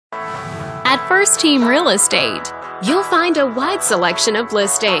At First Team Real Estate, you'll find a wide selection of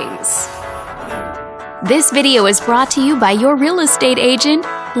listings. This video is brought to you by your real estate agent,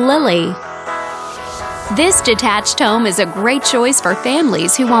 Lily. This detached home is a great choice for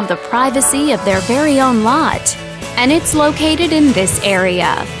families who want the privacy of their very own lot, and it's located in this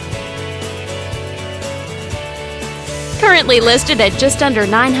area. Currently listed at just under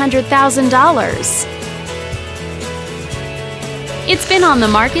 $900,000. It's been on the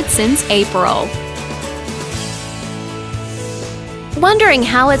market since April. Wondering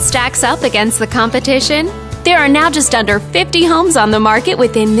how it stacks up against the competition? There are now just under 50 homes on the market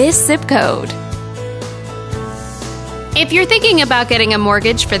within this zip code. If you're thinking about getting a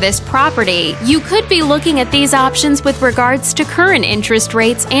mortgage for this property, you could be looking at these options with regards to current interest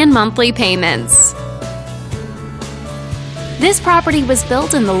rates and monthly payments. This property was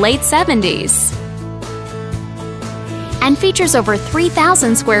built in the late 70s and features over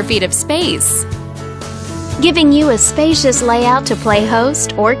 3,000 square feet of space, giving you a spacious layout to play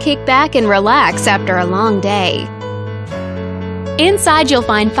host or kick back and relax after a long day. Inside you'll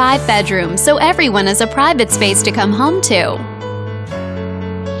find 5 bedrooms, so everyone has a private space to come home to,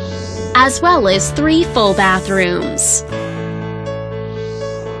 as well as 3 full bathrooms.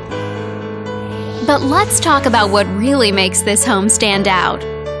 But let's talk about what really makes this home stand out.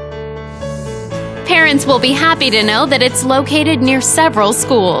 Parents will be happy to know that it's located near several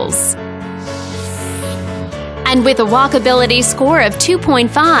schools. And with a walkability score of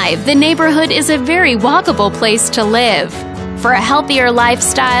 2.5, the neighborhood is a very walkable place to live. For a healthier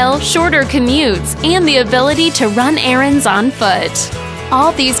lifestyle, shorter commutes, and the ability to run errands on foot.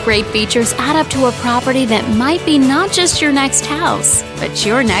 All these great features add up to a property that might be not just your next house, but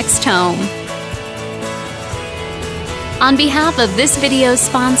your next home. On behalf of this video's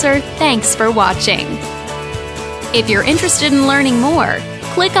sponsor, thanks for watching. If you're interested in learning more,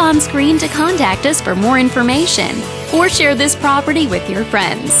 click on screen to contact us for more information or share this property with your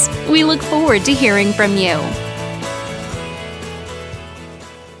friends. We look forward to hearing from you.